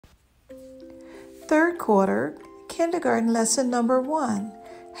Third quarter, kindergarten lesson number 1,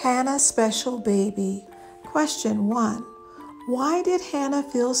 Hannah's special baby. Question 1. Why did Hannah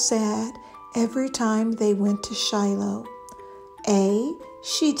feel sad every time they went to Shiloh? A.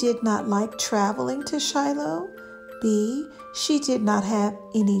 She did not like traveling to Shiloh. B. She did not have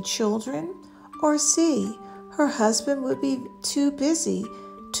any children. Or C. Her husband would be too busy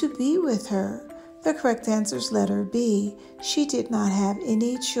to be with her. The correct answer is letter B. She did not have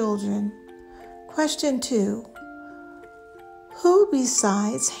any children. Question 2. Who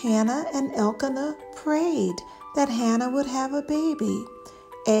besides Hannah and Elkanah prayed that Hannah would have a baby?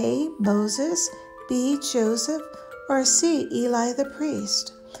 A. Moses, B. Joseph, or C. Eli the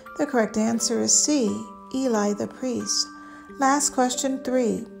priest? The correct answer is C. Eli the priest. Last question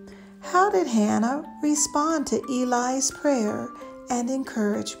 3. How did Hannah respond to Eli's prayer and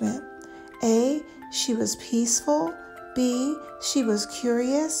encouragement? A. She was peaceful. B. She was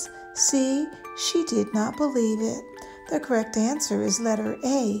curious. C. She did not believe it. The correct answer is letter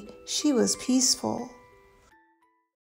A. She was peaceful.